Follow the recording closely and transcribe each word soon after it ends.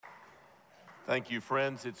Thank you,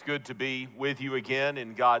 friends. It's good to be with you again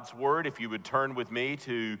in God's Word. If you would turn with me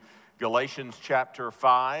to Galatians chapter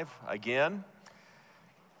 5 again.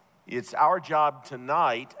 It's our job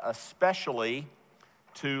tonight, especially,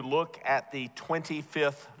 to look at the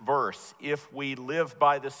 25th verse. If we live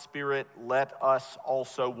by the Spirit, let us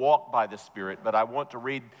also walk by the Spirit. But I want to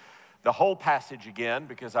read the whole passage again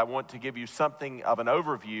because I want to give you something of an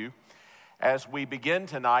overview. As we begin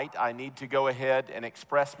tonight, I need to go ahead and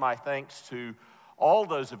express my thanks to all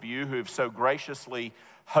those of you who have so graciously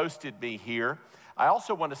hosted me here. I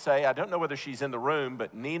also want to say, I don't know whether she's in the room,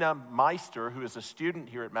 but Nina Meister, who is a student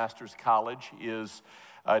here at Masters College, is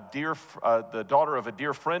the daughter of a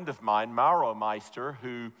dear friend of mine, Mauro Meister,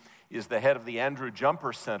 who is the head of the Andrew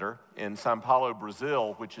Jumper Center in São Paulo,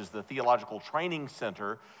 Brazil, which is the theological training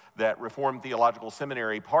center that Reformed Theological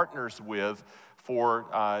Seminary partners with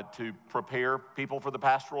to prepare people for the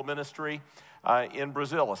pastoral ministry in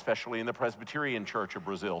Brazil, especially in the Presbyterian Church of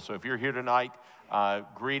Brazil. So if you're here tonight,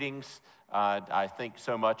 greetings. I think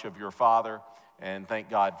so much of your father and thank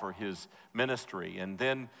God for his ministry. And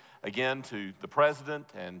then again to the president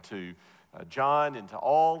and to John and to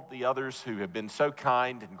all the others who have been so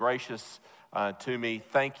kind and gracious to me,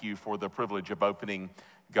 thank you for the privilege of opening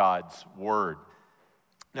God's Word.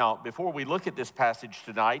 Now, before we look at this passage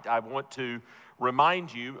tonight, I want to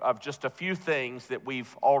remind you of just a few things that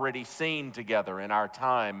we've already seen together in our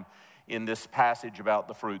time in this passage about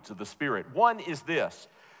the fruits of the Spirit. One is this: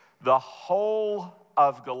 the whole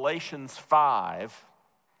of Galatians 5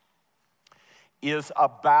 is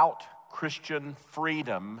about Christian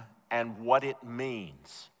freedom and what it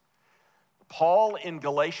means. Paul in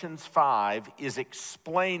Galatians 5 is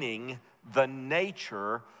explaining the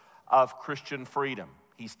nature of Christian freedom.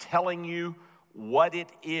 He's telling you what it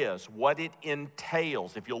is, what it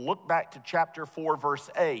entails. If you'll look back to chapter 4,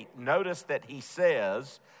 verse 8, notice that he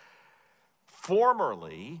says,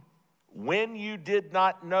 "Formerly, when you did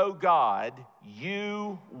not know God,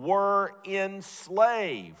 you were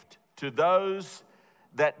enslaved to those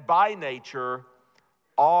that by nature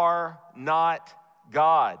are not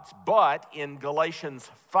God's." But in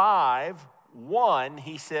Galatians 5:1,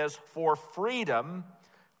 he says, "For freedom,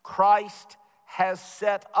 Christ has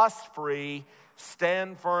set us free.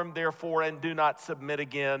 Stand firm, therefore, and do not submit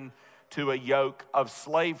again to a yoke of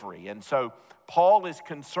slavery." And so Paul is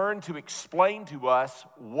concerned to explain to us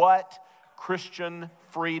what Christian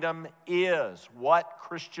freedom is, what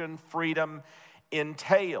Christian freedom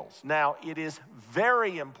entails. Now, it is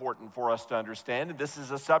very important for us to understand, and this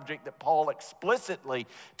is a subject that Paul explicitly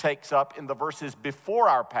takes up in the verses before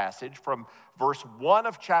our passage, from verse 1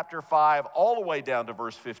 of chapter 5 all the way down to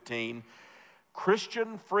verse 15.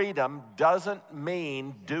 Christian freedom doesn't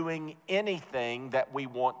mean doing anything that we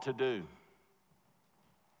want to do.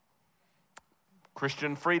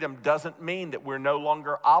 Christian freedom doesn't mean that we're no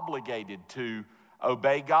longer obligated to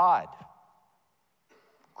obey God.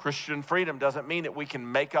 Christian freedom doesn't mean that we can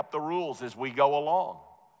make up the rules as we go along.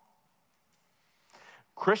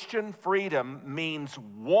 Christian freedom means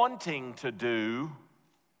wanting to do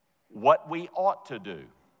what we ought to do.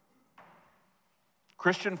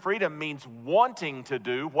 Christian freedom means wanting to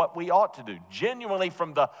do what we ought to do. Genuinely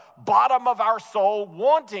from the bottom of our soul,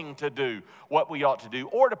 wanting to do what we ought to do.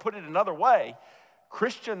 Or to put it another way,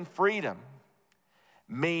 Christian freedom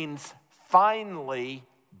means finally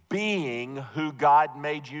being who God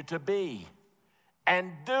made you to be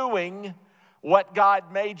and doing what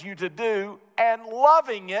God made you to do and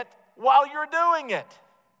loving it while you're doing it.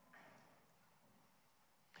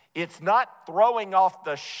 It's not throwing off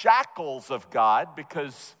the shackles of God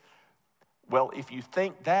because, well, if you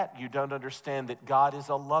think that, you don't understand that God is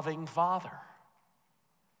a loving Father.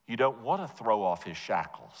 You don't want to throw off his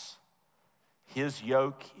shackles. His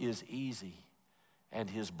yoke is easy and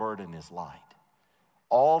his burden is light.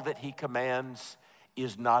 All that he commands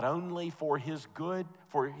is not only for his good,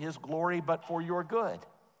 for his glory, but for your good.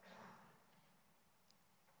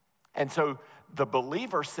 And so the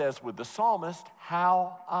believer says with the psalmist,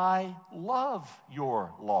 "How I love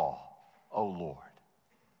your law, O Lord."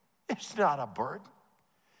 It's not a burden.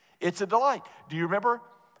 It's a delight. Do you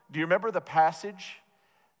remember the passage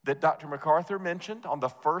that Dr. MacArthur mentioned on the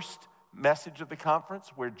first message of the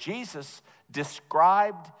conference, where Jesus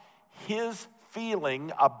described his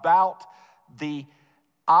feeling about the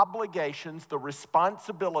obligations, the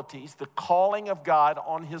responsibilities, the calling of God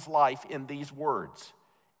on his life in these words: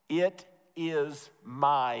 "It is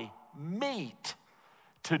my meat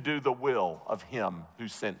to do the will of him who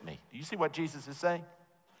sent me." Do you see what Jesus is saying?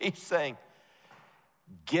 He's saying,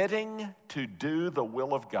 getting to do the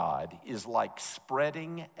will of God is like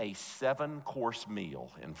spreading a 7-course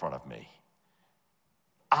meal in front of me.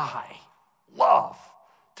 I love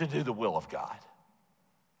to do the will of God,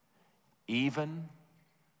 even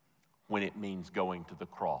when it means going to the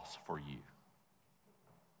cross for you.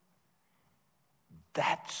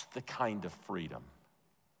 That's the kind of freedom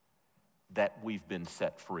that we've been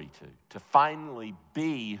set free to finally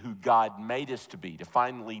be who God made us to be, to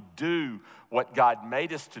finally do what God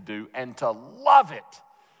made us to do, and to love it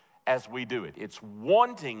as we do it. It's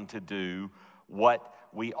wanting to do what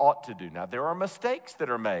we ought to do. Now, there are mistakes that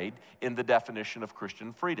are made in the definition of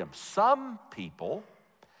Christian freedom. Some people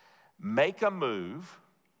make a move,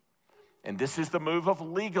 and this is the move of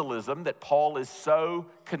legalism that Paul is so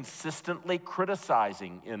consistently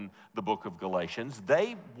criticizing in the book of Galatians.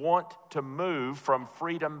 They want to move from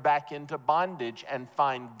freedom back into bondage and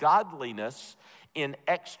find godliness in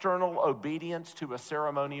external obedience to a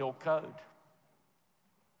ceremonial code.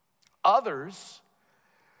 Others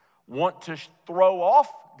want to throw off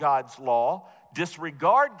God's law,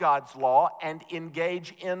 disregard God's law, and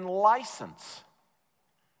engage in license.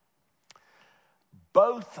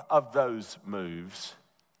 Both of those moves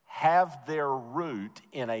have their root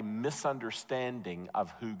in a misunderstanding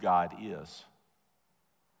of who God is.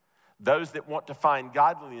 Those that want to find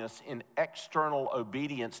godliness in external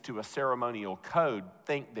obedience to a ceremonial code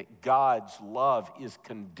think that God's love is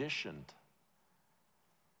conditioned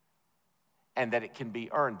and that it can be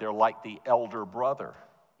earned. They're like the elder brother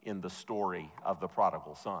in the story of the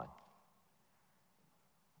prodigal son.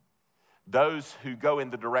 Those who go in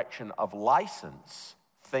the direction of license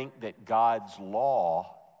think that God's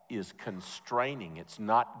law is constraining, it's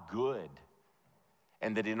not good,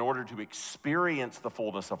 and that in order to experience the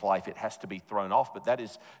fullness of life, it has to be thrown off. But that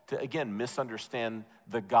is to, again, misunderstand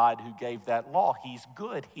the God who gave that law. He's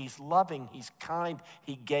good, He's loving, He's kind.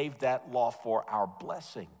 He gave that law for our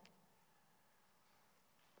blessing.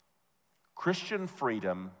 Christian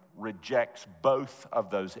freedom rejects both of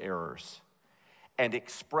those errors and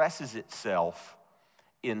expresses itself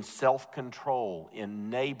in self-control, in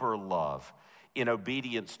neighbor love, in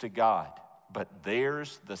obedience to God. But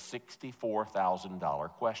there's the $64,000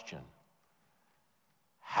 question.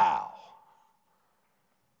 How?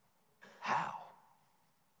 How?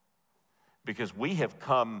 Because we have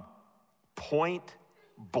come point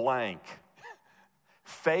blank,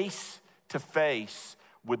 face to face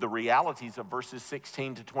with the realities of verses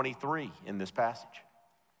 16 to 23 in this passage.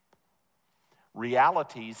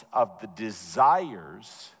 Realities of the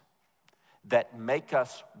desires that make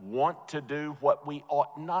us want to do what we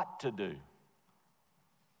ought not to do.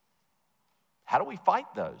 How do we fight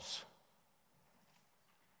those?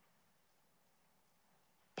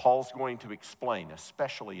 Paul's going to explain,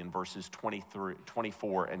 especially in verses 23,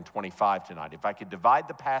 24 and 25 tonight. If I could divide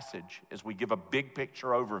the passage as we give a big picture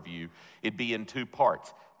overview, it'd be in two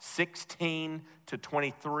parts. 16 to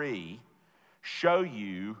 23 show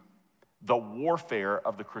you the warfare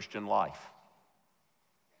of the Christian life.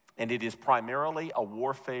 And it is primarily a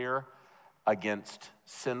warfare against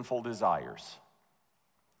sinful desires.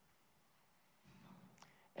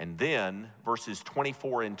 And then verses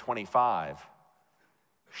 24 and 25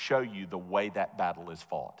 show you the way that battle is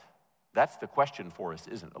fought. That's the question for us,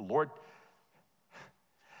 isn't it? Lord,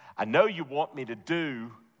 I know you want me to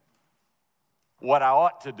do what I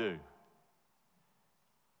ought to do.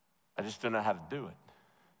 I just don't know how to do it.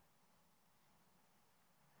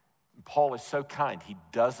 And Paul is so kind. He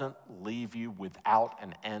doesn't leave you without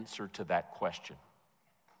an answer to that question.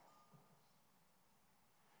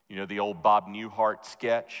 You know the old Bob Newhart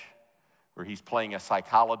sketch where he's playing a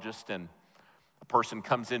psychologist and a person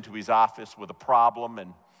comes into his office with a problem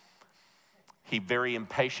and he very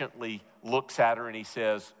impatiently looks at her and he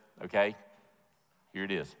says, okay, here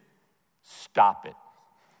it is. Stop it.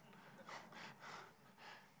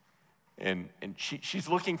 And she's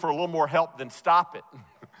looking for a little more help than stop it.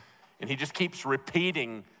 And he just keeps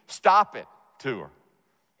repeating, stop it to her.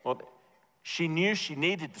 Well, she knew she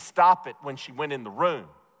needed to stop it when she went in the room.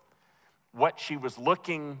 What she was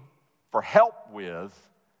looking for help with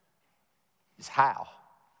is how.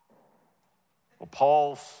 Well,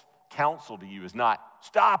 Paul's counsel to you is not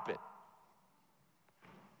stop it.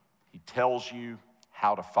 He tells you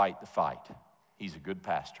how to fight the fight. He's a good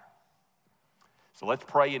pastor. So let's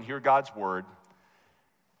pray and hear God's word.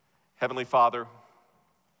 Heavenly Father,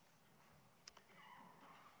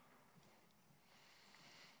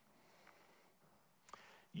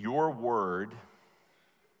 your word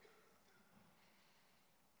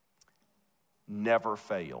never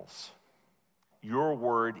fails. Your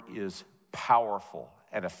word is powerful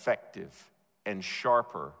and effective and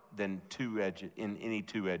sharper than any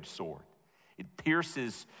two-edged sword. It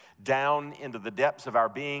pierces down into the depths of our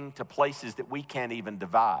being to places that we can't even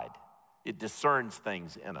divide. It discerns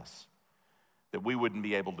things in us. that we wouldn't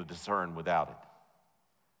be able to discern without it.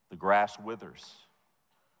 The grass withers,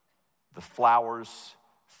 the flowers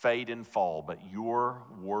fade and fall, but your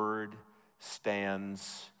word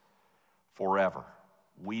stands forever.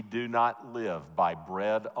 We do not live by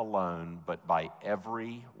bread alone, but by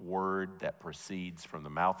every word that proceeds from the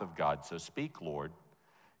mouth of God. So speak, Lord.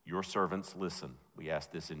 Your servants listen. We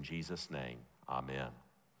ask this in Jesus' name. Amen.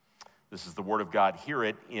 This is the word of God. Hear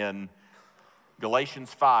it in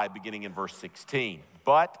Galatians 5, beginning in verse 16.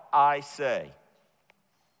 But I say,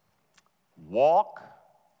 walk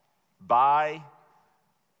by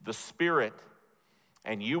the Spirit,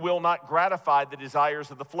 and you will not gratify the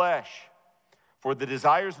desires of the flesh. For the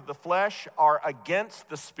desires of the flesh are against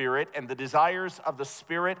the Spirit, and the desires of the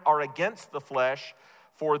Spirit are against the flesh,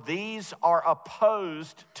 for these are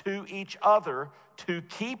opposed to each other to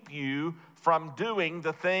keep you from doing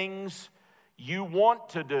the things you want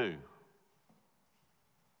to do.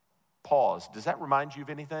 Pause. Does that remind you of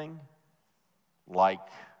anything? Like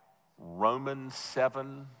Romans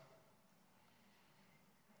 7?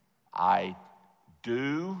 I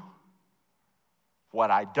do what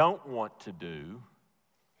I don't want to do,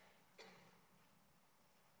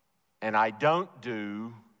 and I don't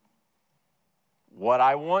do what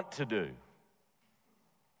I want to do.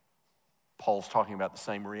 Paul's talking about the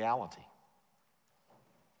same reality.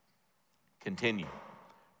 Continue.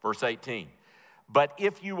 Verse 18. But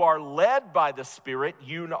if you are led by the Spirit,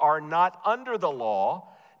 you are not under the law.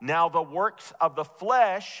 Now the works of the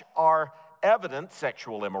flesh are evident: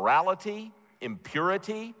 sexual immorality,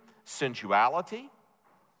 impurity, sensuality,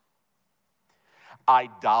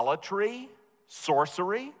 idolatry,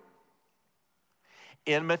 sorcery,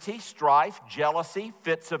 enmity, strife, jealousy,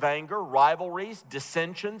 fits of anger, rivalries,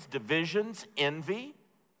 dissensions, divisions, envy,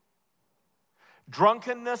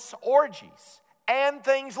 drunkenness, orgies, and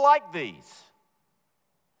things like these.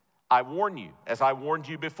 I warn you, as I warned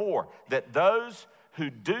you before, that those who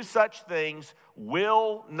do such things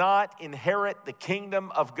will not inherit the kingdom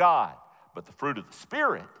of God. But the fruit of the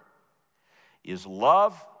Spirit is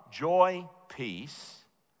love, joy, peace,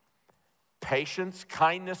 patience,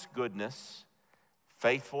 kindness, goodness,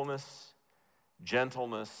 faithfulness,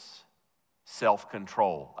 gentleness,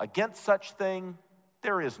 self-control. Against such thing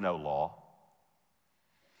there is no law.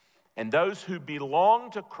 And those who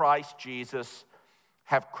belong to Christ Jesus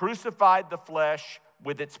have crucified the flesh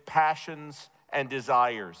with its passions and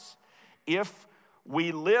desires. If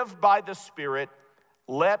we live by the Spirit,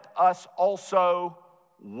 let us also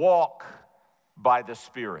walk by the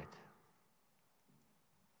Spirit.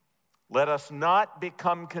 Let us not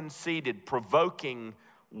become conceited, provoking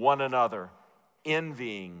one another,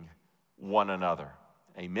 envying one another.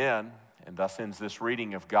 Amen. And thus ends this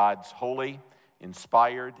reading of God's holy,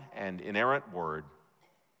 inspired, and inerrant word.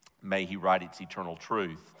 May he write its eternal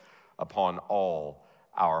truth upon all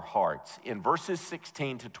our hearts. In verses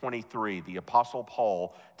 16 to 23, the Apostle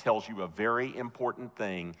Paul tells you a very important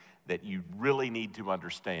thing that you really need to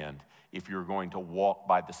understand if you're going to walk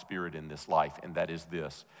by the Spirit in this life, and that is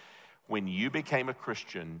this. When you became a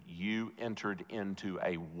Christian, you entered into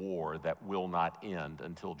a war that will not end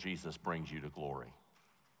until Jesus brings you to glory.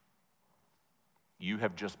 You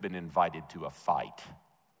have just been invited to a fight,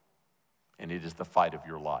 and it is the fight of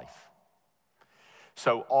your life.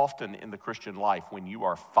 So often in the Christian life, when you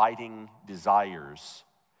are fighting desires,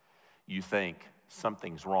 you think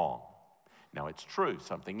something's wrong. Now, it's true,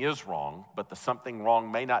 something is wrong, but the something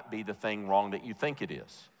wrong may not be the thing wrong that you think it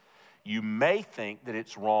is. You may think that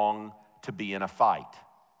it's wrong to be in a fight.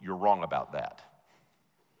 You're wrong about that.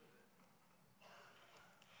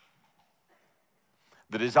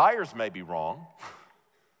 The desires may be wrong.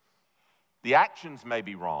 The actions may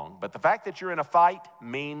be wrong, but the fact that you're in a fight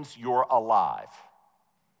means you're alive.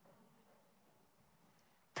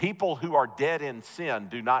 People who are dead in sin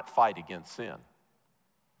do not fight against sin.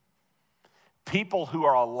 People who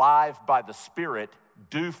are alive by the Spirit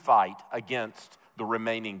do fight against the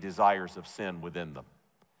remaining desires of sin within them.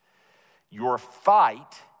 Your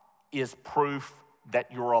fight is proof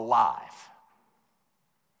that you're alive.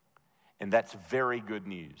 And that's very good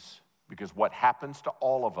news, because what happens to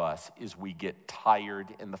all of us is we get tired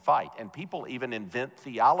in the fight. And people even invent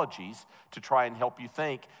theologies to try and help you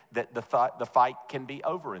think that the fight can be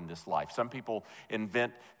over in this life. Some people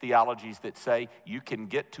invent theologies that say you can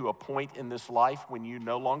get to a point in this life when you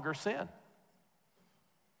no longer sin.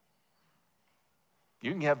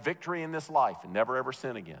 You can have victory in this life and never ever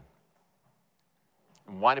sin again.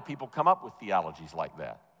 And why do people come up with theologies like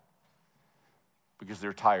that? Because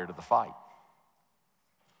they're tired of the fight.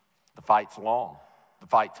 The fight's long. The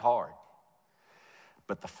fight's hard.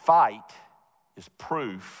 But the fight is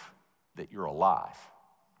proof that you're alive.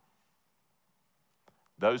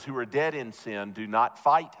 Those who are dead in sin do not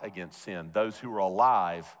fight against sin. Those who are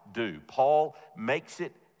alive do. Paul makes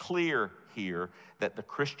it clear here that the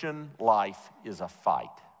Christian life is a fight.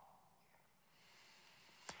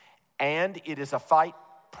 And it is a fight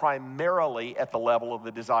primarily at the level of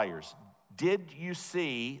the desires. Did you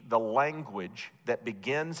see the language that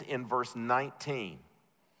begins in verse 19?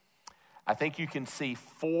 I think you can see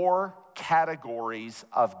 4 categories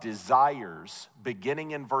of desires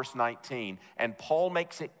beginning in verse 19. And Paul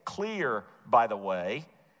makes it clear, by the way,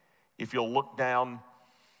 if you'll look down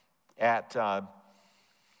at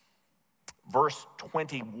verse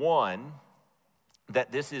 21,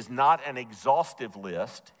 that this is not an exhaustive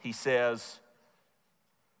list. He says,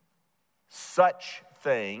 such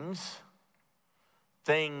things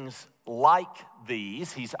like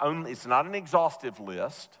these. It's not an exhaustive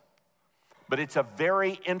list, but it's a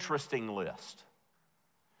very interesting list.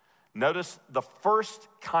 Notice the first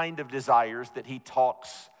kind of desires that he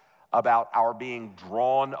talks about our being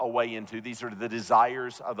drawn away into. These are the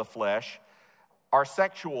desires of the flesh, are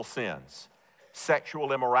sexual sins.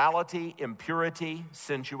 Sexual immorality, impurity,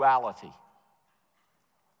 sensuality.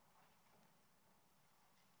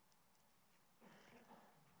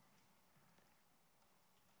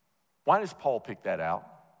 Why does Paul pick that out?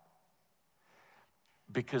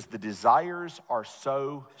 Because the desires are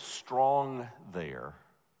so strong there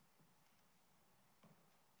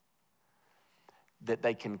that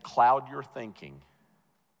they can cloud your thinking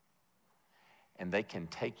and they can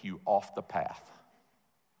take you off the path.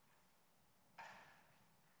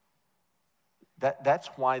 That's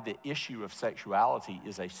why the issue of sexuality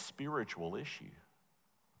is a spiritual issue.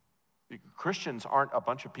 Christians aren't a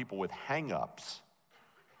bunch of people with hang-ups.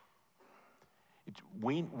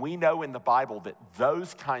 We know in the Bible that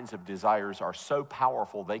those kinds of desires are so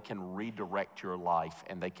powerful they can redirect your life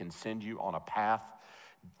and they can send you on a path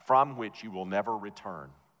from which you will never return,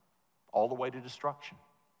 all the way to destruction.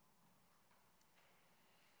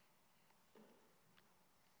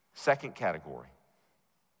 Second category.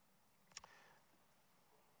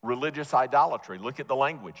 Religious idolatry. Look at the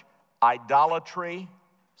language. Idolatry,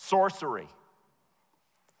 sorcery.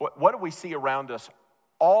 What do we see around us,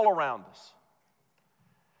 all around us?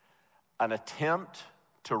 An attempt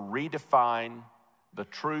to redefine the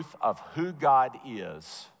truth of who God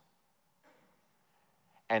is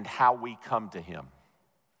and how we come to him.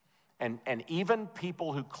 And even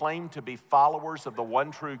people who claim to be followers of the one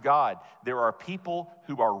true God, there are people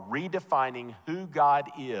who are redefining who God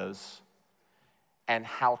is and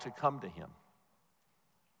how to come to him.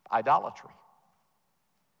 Idolatry.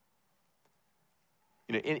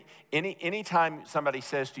 You know, anytime somebody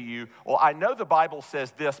says to you, well, I know the Bible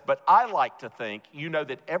says this, but I like to think, you know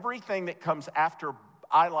that everything that comes after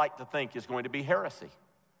I like to think is going to be heresy.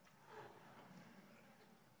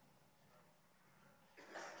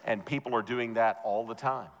 And people are doing that all the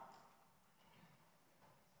time.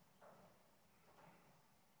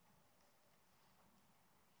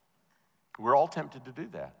 We're all tempted to do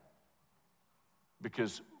that.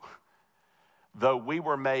 Because though we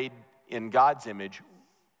were made in God's image,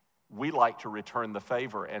 we like to return the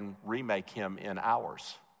favor and remake him in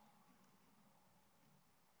ours.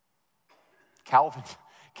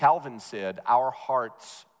 Calvin said, our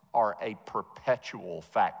hearts are a perpetual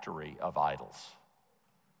factory of idols.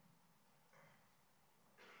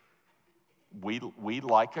 We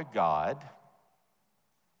like a God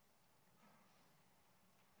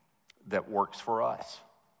that works for us.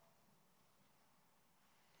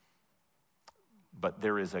 But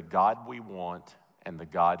there is a God we want and the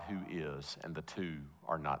God who is, and the two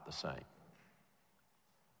are not the same.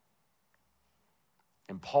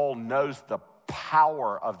 And Paul knows the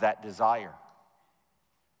power of that desire.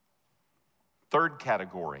 Third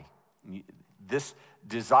category, this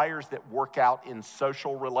desires that work out in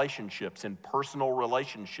social relationships, in personal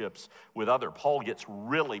relationships with others. Paul gets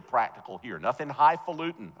really practical here. Nothing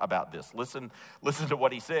highfalutin about this. Listen to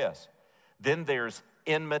what he says. Then there's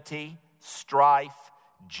enmity, strife,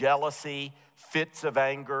 jealousy, fits of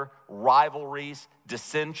anger, rivalries,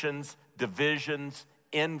 dissensions, divisions,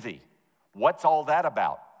 envy. What's all that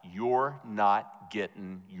about? You're not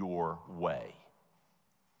getting your way.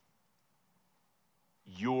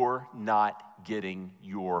 You're not getting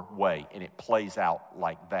your way. And it plays out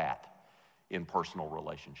like that in personal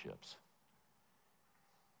relationships.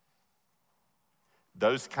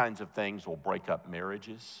 Those kinds of things will break up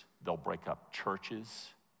marriages. They'll break up churches.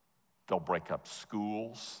 They'll break up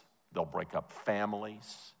schools. They'll break up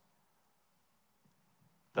families.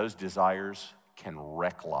 Those desires can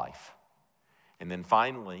wreck life. And then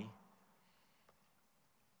finally,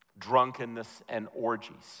 drunkenness and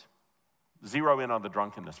orgies. Zero in on the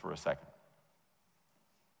drunkenness for a second.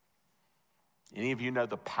 Any of you know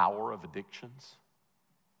the power of addictions?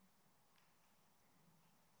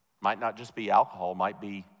 Might not just be alcohol, might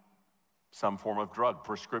be some form of drug,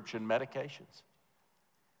 prescription medications.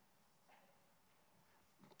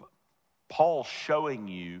 Paul's showing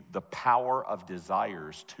you the power of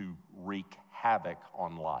desires to wreak havoc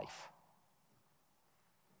on life.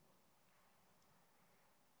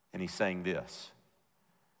 And he's saying this,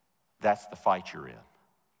 that's the fight you're in.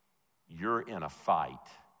 You're in a fight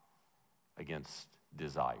against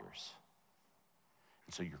desires.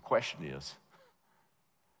 And so your question is,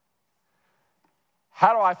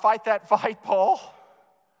 how do I fight that fight, Paul?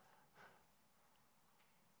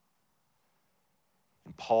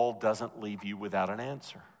 And Paul doesn't leave you without an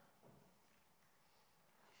answer.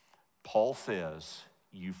 Paul says,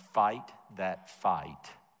 you fight that fight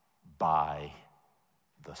by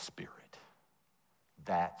the Spirit.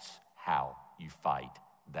 That's how you fight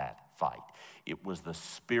that fight. It was the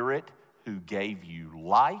Spirit who gave you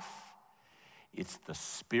life. It's the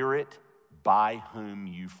Spirit by whom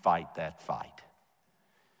you fight that fight.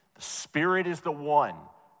 The Spirit is the one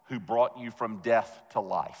who brought you from death to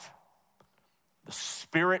life. The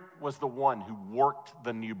Spirit was the one who worked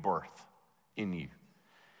the new birth in you.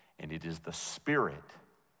 And it is the Spirit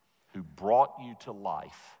who brought you to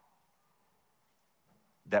life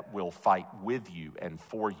that will fight with you and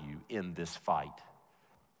for you in this fight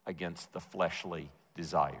against the fleshly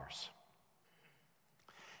desires.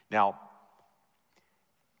 Now,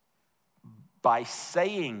 by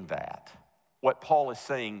saying that, what Paul is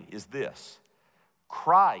saying is this: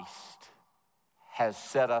 Christ has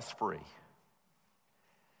set us free.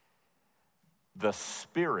 The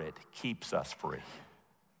Spirit keeps us free.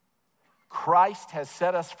 Christ has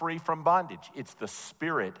set us free from bondage. It's the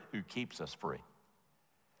Spirit who keeps us free.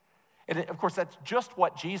 And of course, that's just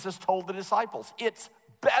what Jesus told the disciples. It's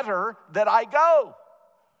better that I go,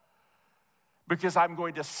 because I'm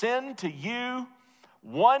going to send to you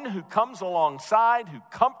one who comes alongside, who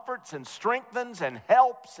comforts and strengthens and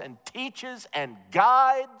helps and teaches and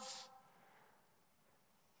guides.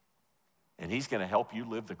 And he's going to help you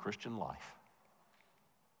live the Christian life.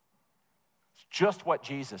 It's just what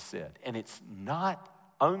Jesus said. And it's not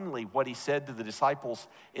only what he said to the disciples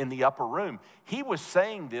in the upper room. He was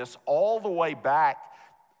saying this all the way back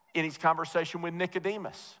in his conversation with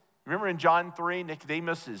Nicodemus. Remember in John 3,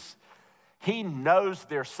 he knows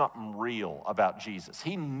there's something real about Jesus.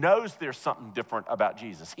 He knows there's something different about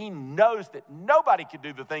Jesus. He knows that nobody could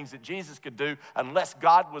do the things that Jesus could do unless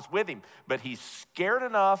God was with him. But he's scared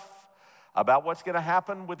enough about what's going to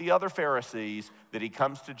happen with the other Pharisees that he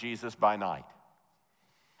comes to Jesus by night.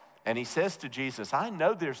 And he says to Jesus, I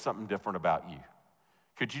know there's something different about you.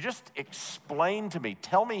 Could you just explain to me?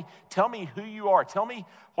 Tell me who you are. Tell me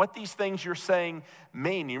what these things you're saying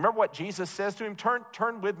mean. You remember what Jesus says to him?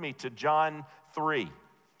 Turn with me to John 3.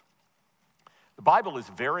 The Bible is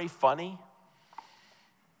very funny.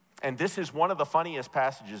 And this is one of the funniest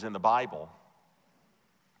passages in the Bible.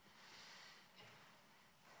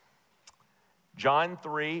 John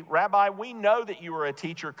 3, Rabbi, we know that you are a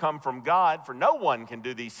teacher come from God, for no one can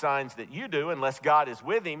do these signs that you do unless God is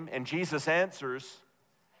with him. And Jesus answers,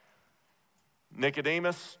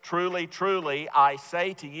 Nicodemus, truly, truly, I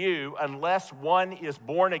say to you, unless one is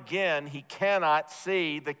born again, he cannot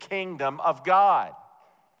see the kingdom of God.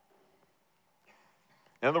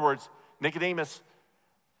 In other words, Nicodemus,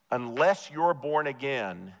 unless you're born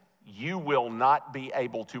again, you will not be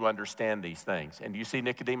able to understand these things. And you see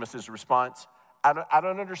Nicodemus' response? I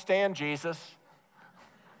don't understand, Jesus.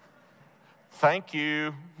 Thank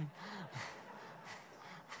you.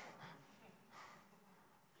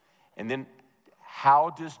 And then how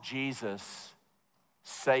does Jesus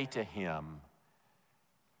say to him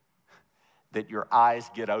that your eyes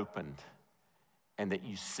get opened and that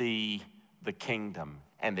you see the kingdom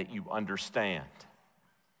and that you understand?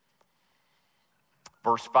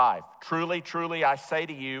 Verse 5, truly, truly, I say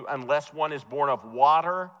to you, unless one is born of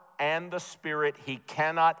water and the Spirit, he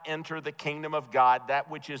cannot enter the kingdom of God.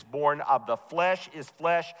 That which is born of the flesh is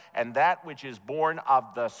flesh, and that which is born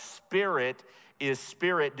of the Spirit is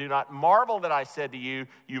spirit. Do not marvel that I said to you,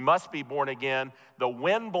 you must be born again. The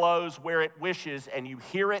wind blows where it wishes, and you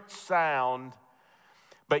hear its sound,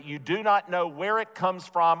 but you do not know where it comes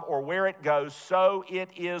from or where it goes. So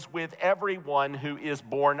it is with everyone who is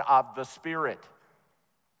born of the Spirit.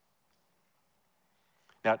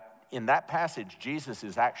 Now, in that passage, Jesus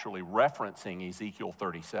is actually referencing Ezekiel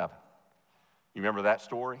 37. You remember that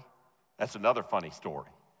story? That's another funny story.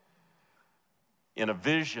 In a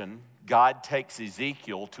vision, God takes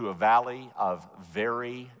Ezekiel to a valley of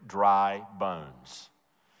very dry bones.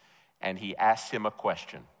 And he asks him a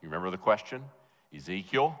question. You remember the question?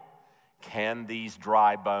 Ezekiel, Can these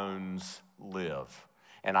dry bones live?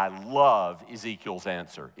 And I love Ezekiel's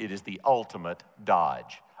answer. It is the ultimate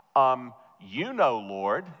dodge. You know,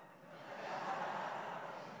 Lord.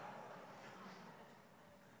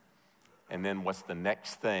 And then what's the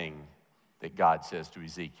next thing that God says to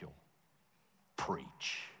Ezekiel?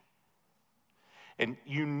 Preach. And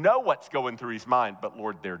you know what's going through his mind, but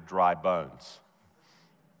Lord, they're dry bones.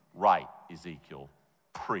 Right, Ezekiel,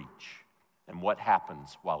 preach. And what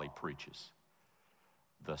happens while he preaches?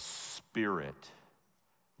 The Spirit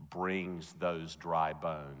brings those dry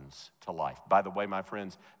bones to life. By the way, my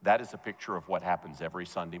friends, that is a picture of what happens every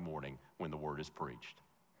Sunday morning when the word is preached.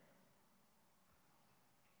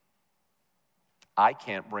 I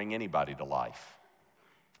can't bring anybody to life.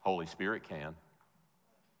 Holy Spirit can.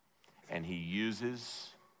 And he uses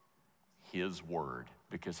his word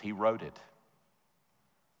because he wrote it.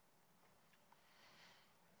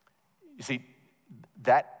 You see,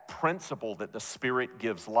 that principle that the Spirit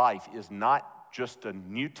gives life is not just a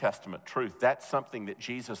New Testament truth. That's something that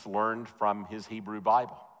Jesus learned from his Hebrew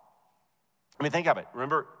Bible. I mean, think of it.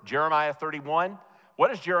 Remember Jeremiah 31? What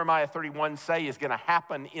does Jeremiah 31 say is going to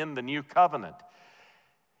happen in the new covenant?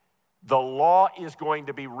 The law is going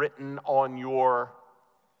to be written on your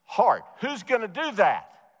heart. Who's going to do that?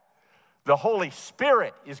 The Holy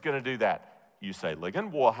Spirit is going to do that. You say,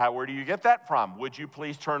 Ligon, well, where do you get that from? Would you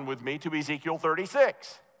please turn with me to Ezekiel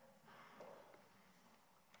 36?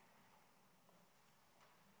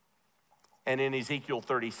 And in Ezekiel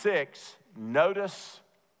 36, notice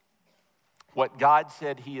what God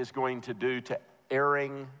said he is going to do to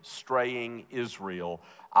erring, straying Israel.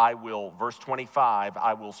 Verse 25,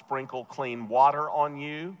 I will sprinkle clean water on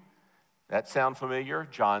you. That sound familiar?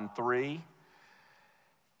 John 3.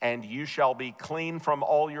 And you shall be clean from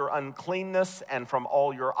all your uncleanness, and from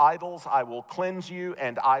all your idols I will cleanse you,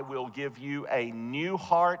 and I will give you a new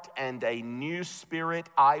heart and a new spirit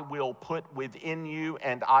I will put within you,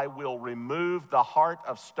 and I will remove the heart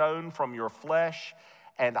of stone from your flesh,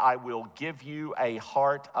 and I will give you a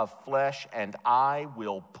heart of flesh, and I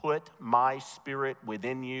will put my spirit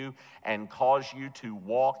within you and cause you to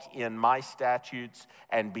walk in my statutes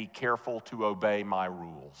and be careful to obey my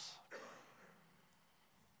rules.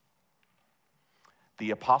 The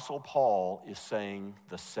Apostle Paul is saying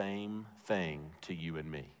the same thing to you and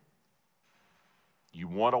me. You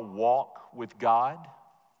want to walk with God?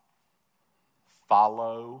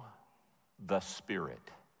 Follow the Spirit.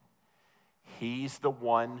 He's the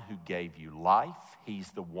one who gave you life. He's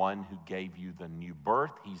the one who gave you the new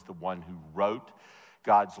birth. He's the one who wrote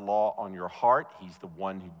God's law on your heart. He's the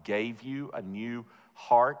one who gave you a new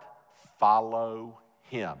heart. Follow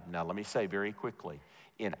him. Now, let me say very quickly,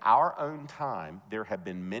 in our own time, there have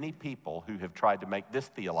been many people who have tried to make this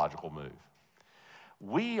theological move.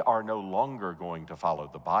 We are no longer going to follow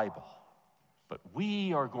the Bible, but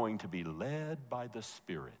we are going to be led by the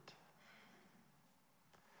Spirit.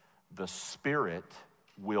 The Spirit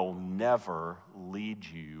will never lead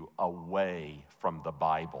you away from the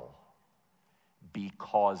Bible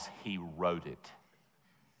because he wrote it.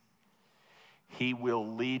 He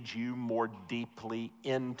will lead you more deeply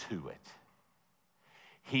into it.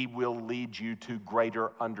 He will lead you to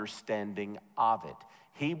greater understanding of it.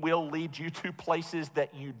 He will lead you to places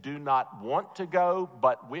that you do not want to go,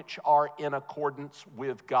 but which are in accordance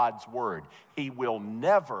with God's word. He will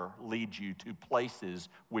never lead you to places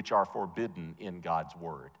which are forbidden in God's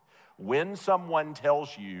word. When someone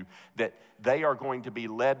tells you that they are going to be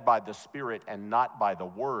led by the Spirit and not by the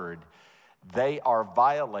word, they are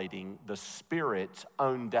violating the Spirit's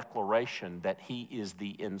own declaration that he is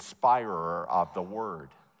the inspirer of the word.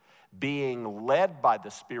 Being led by the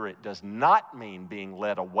Spirit does not mean being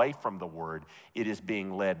led away from the word. It is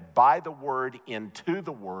being led by the word into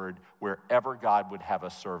the word wherever God would have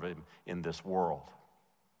us serve him in this world.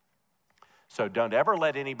 So don't ever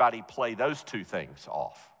let anybody play those two things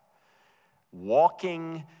off.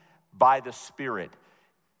 Walking by the Spirit,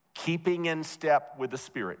 keeping in step with the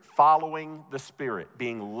Spirit, following the Spirit,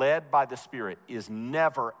 being led by the Spirit is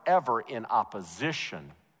never, ever in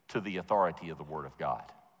opposition to the authority of the Word of God.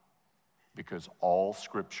 Because all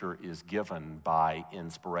Scripture is given by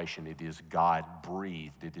inspiration. It is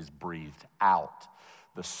God-breathed. It is breathed out.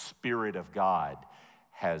 The Spirit of God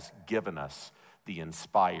has given us the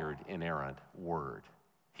inspired, inerrant Word.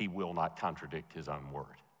 He will not contradict his own Word.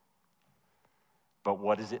 But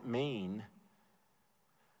what does it mean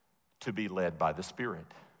to be led by the Spirit?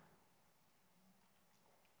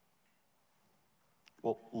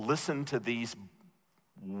 Well, listen to these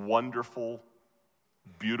wonderful,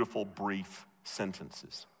 beautiful, brief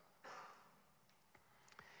sentences.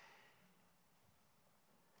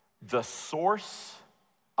 The source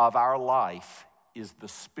of our life is the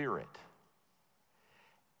Spirit.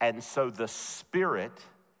 And so the Spirit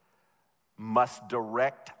must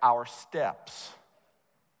direct our steps.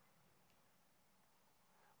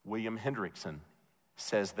 William Hendrickson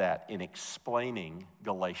says that in explaining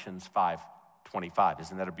Galatians 5:25.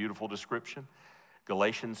 Isn't that a beautiful description?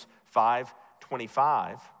 Galatians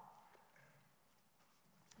 5:25.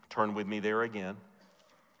 Turn with me there again.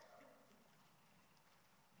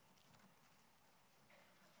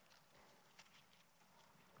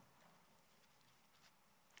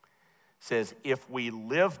 Says, if we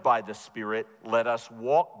live by the Spirit, let us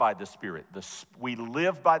walk by the Spirit. We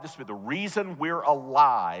live by the Spirit. The reason we're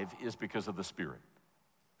alive is because of the Spirit.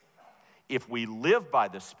 If we live by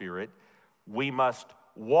the Spirit, we must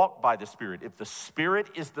walk by the Spirit. If the Spirit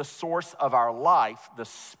is the source of our life, the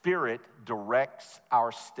Spirit directs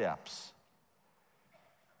our steps.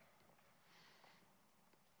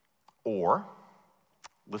 Or,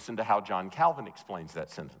 listen to how John Calvin explains that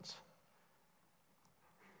sentence.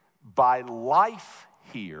 By life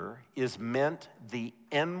here is meant the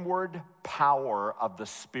inward power of the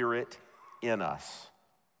Spirit in us.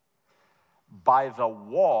 By the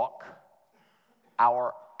walk,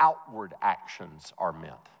 our outward actions are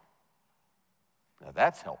meant. Now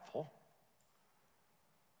that's helpful.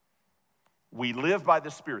 We live by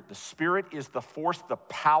the Spirit. The Spirit is the force, the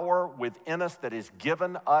power within us that has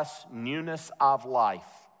given us newness of life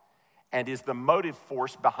and is the motive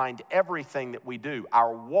force behind everything that we do.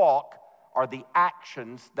 Our walk are the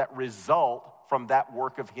actions that result from that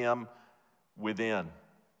work of Him within.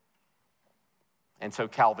 And so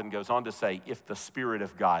Calvin goes on to say, if the Spirit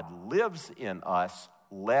of God lives in us,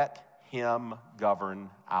 let Him govern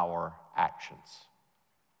our actions.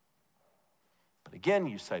 But again,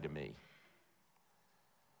 you say to me,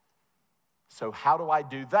 so how do I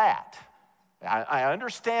do that? I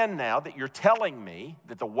understand now that you're telling me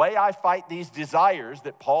that the way I fight these desires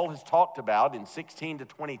that Paul has talked about in 16 to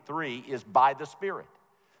 23 is by the Spirit.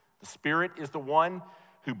 The Spirit is the one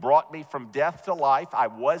who brought me from death to life. I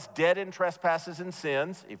was dead in trespasses and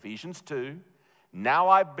sins, Ephesians 2. Now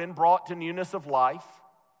I've been brought to newness of life.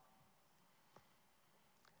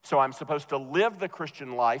 So I'm supposed to live the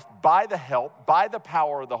Christian life by the help, by the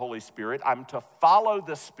power of the Holy Spirit. I'm to follow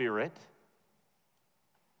the Spirit.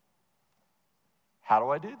 How do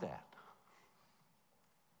I do that?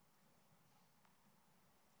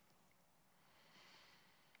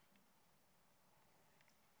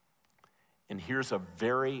 And here's a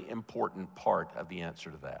very important part of the answer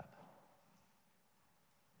to that.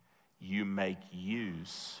 You make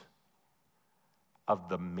use of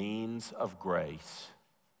the means of grace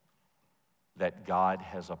that God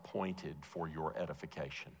has appointed for your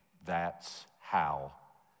edification. That's how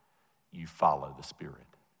you follow the Spirit.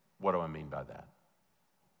 What do I mean by that?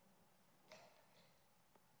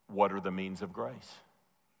 What are the means of grace?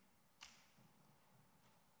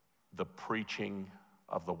 The preaching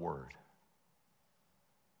of the Word.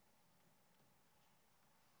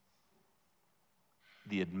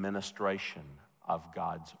 The administration of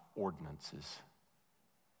God's ordinances.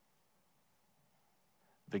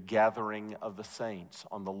 The gathering of the saints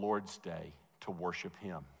on the Lord's Day to worship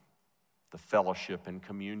Him. The fellowship and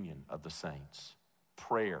communion of the saints.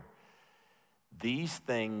 Prayer. These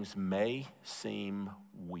things may seem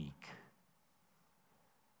weak,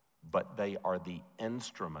 but they are the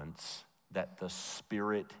instruments that the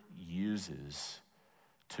Spirit uses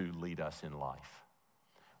to lead us in life.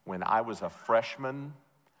 When I was a freshman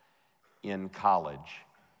in college,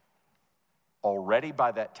 already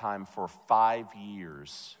by that time for 5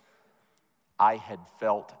 years, I had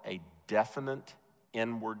felt a definite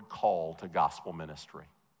inward call to gospel ministry.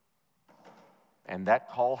 And that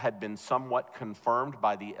call had been somewhat confirmed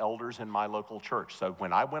by the elders in my local church. So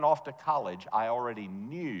when I went off to college, I already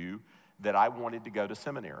knew that I wanted to go to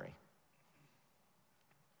seminary.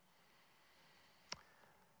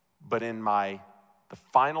 But in the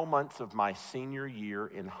final months of my senior year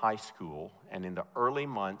in high school and in the early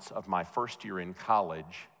months of my first year in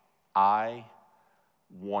college, I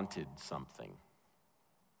wanted something.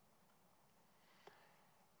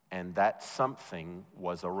 And that something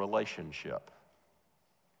was a relationship.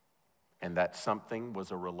 And that something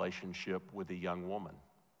was a relationship with a young woman.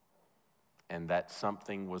 And that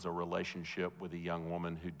something was a relationship with a young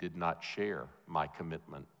woman who did not share my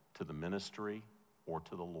commitment to the ministry or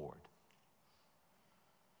to the Lord.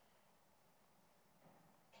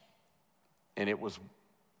 And it was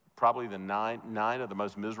probably the nine of the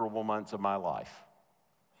most miserable months of my life.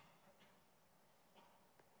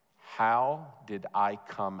 How did I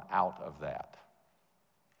come out of that?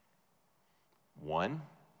 One,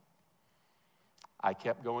 I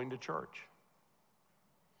kept going to church.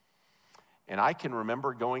 And I can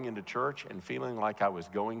remember going into church and feeling like I was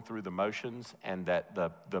going through the motions, and that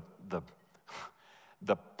the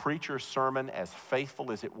preacher's sermon, as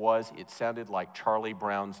faithful as it was, it sounded like Charlie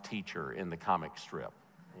Brown's teacher in the comic strip.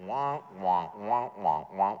 Wah, wah, wah, wah,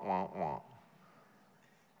 wah, wah, wah.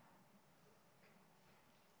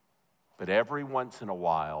 But every once in a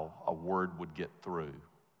while, a word would get through.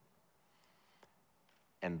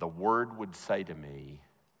 And the word would say to me,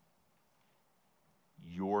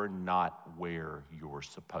 you're not where you're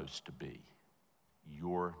supposed to be.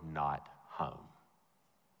 You're not home.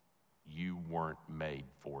 You weren't made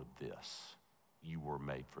for this. You were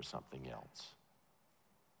made for something else.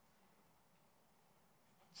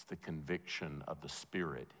 It's the conviction of the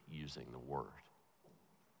Spirit using the word.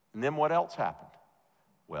 And then what else happened?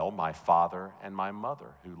 Well, my father and my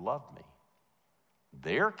mother, who loved me,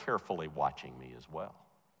 they're carefully watching me as well.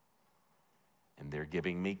 And they're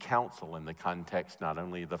giving me counsel in the context not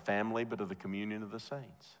only of the family, but of the communion of the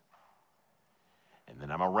saints. And then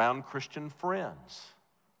I'm around Christian friends.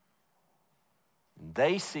 And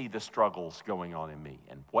they see the struggles going on in me.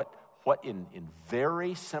 And what in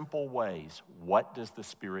very simple ways, what does the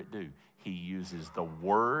Spirit do? He uses the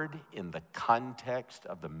word in the context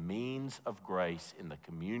of the means of grace in the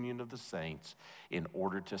communion of the saints in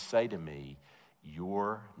order to say to me,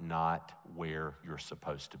 you're not where you're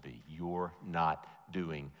supposed to be. You're not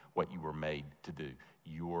doing what you were made to do.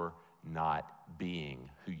 You're not being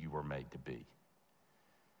who you were made to be.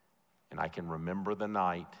 And I can remember the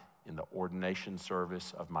night in the ordination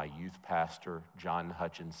service of my youth pastor, John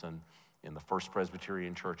Hutchinson, in the First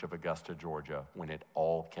Presbyterian Church of Augusta, Georgia, when it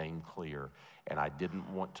all came clear. And I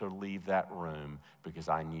didn't want to leave that room because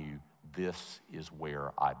I knew this is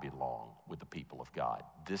where I belong with the people of God.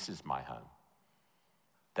 This is my home.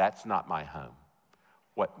 That's not my home.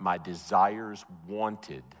 What my desires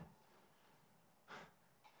wanted,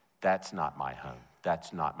 that's not my home.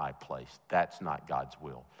 That's not my place. That's not God's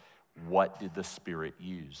will. What did the Spirit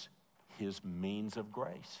use? His means of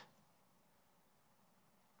grace.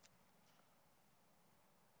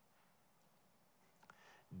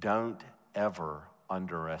 Don't ever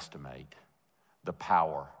underestimate the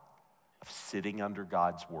power of sitting under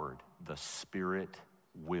God's word. The Spirit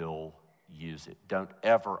will use it. Don't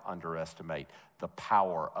ever underestimate the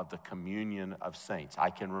power of the communion of saints. I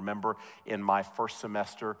can remember in my first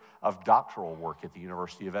semester of doctoral work at the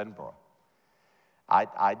University of Edinburgh,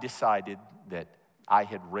 I decided that I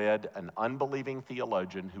had read an unbelieving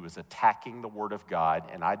theologian who was attacking the Word of God,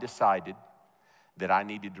 and I decided that I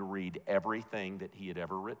needed to read everything that he had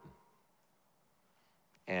ever written.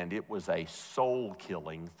 And it was a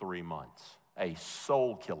soul-killing 3 months. A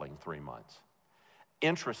soul-killing 3 months.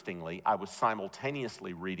 Interestingly, I was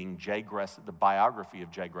simultaneously reading the biography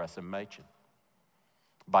of J. Gresham Machen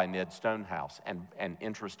by Ned Stonehouse. And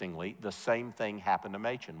interestingly, the same thing happened to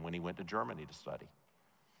Machen when he went to Germany to study.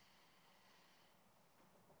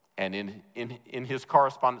 And in his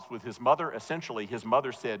correspondence with his mother, essentially his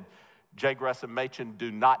mother said, J. Gresham Machen,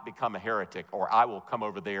 do not become a heretic, or I will come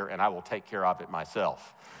over there and I will take care of it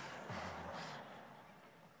myself.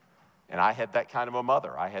 And I had that kind of a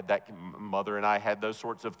mother. I had that mother, and I had those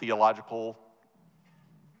sorts of theological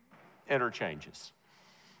interchanges.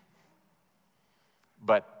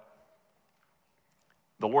 But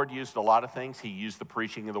the Lord used a lot of things. He used the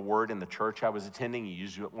preaching of the word in the church I was attending. He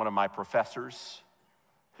used one of my professors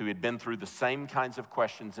who had been through the same kinds of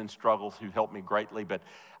questions and struggles, who helped me greatly. But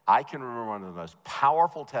I can remember one of the most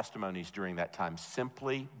powerful testimonies during that time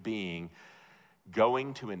simply being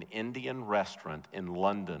going to an Indian restaurant in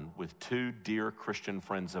London with two dear Christian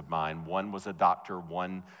friends of mine. One was a doctor,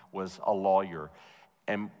 one was a lawyer.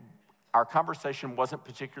 And our conversation wasn't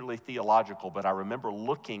particularly theological, but I remember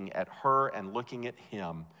looking at her and looking at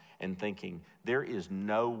him and thinking, there is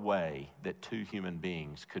no way that two human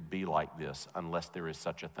beings could be like this unless there is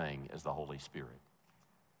such a thing as the Holy Spirit.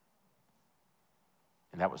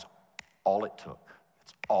 And that was all it took.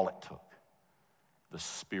 That's all it took. The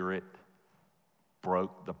Spirit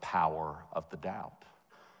broke the power of the doubt.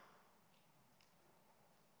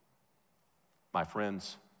 My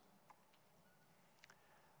friends,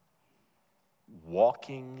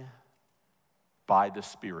 walking by the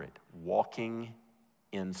Spirit, walking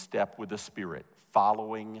in step with the Spirit,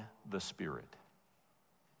 following the Spirit,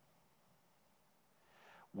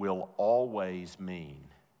 will always mean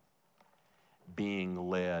being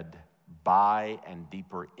led by and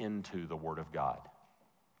deeper into the Word of God.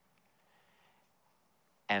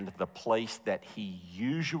 And the place that he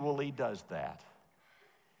usually does that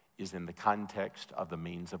is in the context of the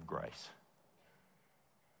means of grace.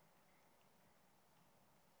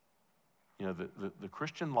 You know, the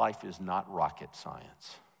Christian life is not rocket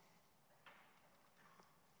science.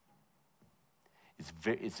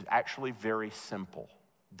 It's actually very simple.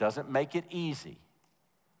 Doesn't make it easy.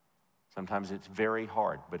 Sometimes it's very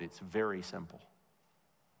hard, but it's very simple.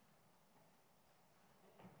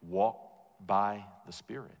 Walk by the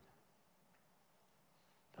Spirit.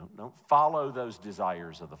 Don't follow those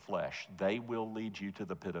desires of the flesh. They will lead you to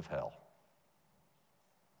the pit of hell.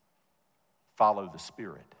 Follow the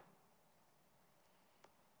Spirit,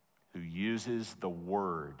 who uses the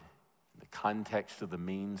Word, the context of the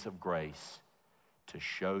means of grace, to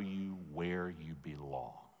show you where you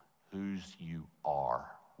belong, whose you are,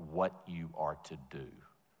 what you are to do.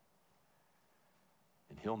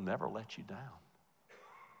 And He'll never let you down.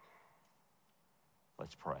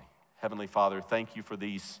 Let's pray. Heavenly Father, thank you for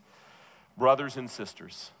these brothers and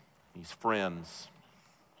sisters, these friends.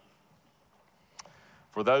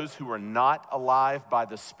 For those who are not alive by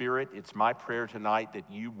the Spirit, it's my prayer tonight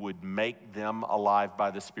that you would make them alive by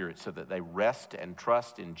the Spirit so that they rest and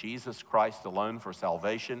trust in Jesus Christ alone for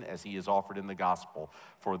salvation as He is offered in the gospel.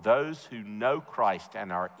 For those who know Christ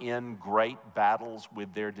and are in great battles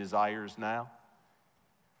with their desires now,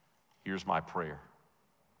 here's my prayer.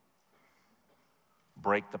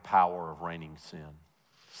 Break the power of reigning sin.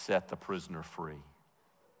 Set the prisoner free.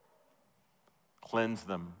 Cleanse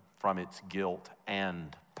them from its guilt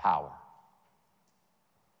and power.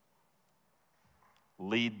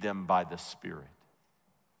 Lead them by the Spirit.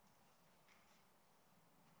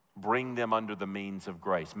 Bring them under the means of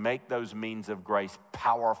grace. Make those means of grace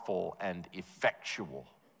powerful and effectual.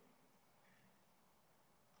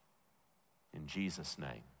 In Jesus'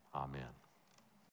 name, amen.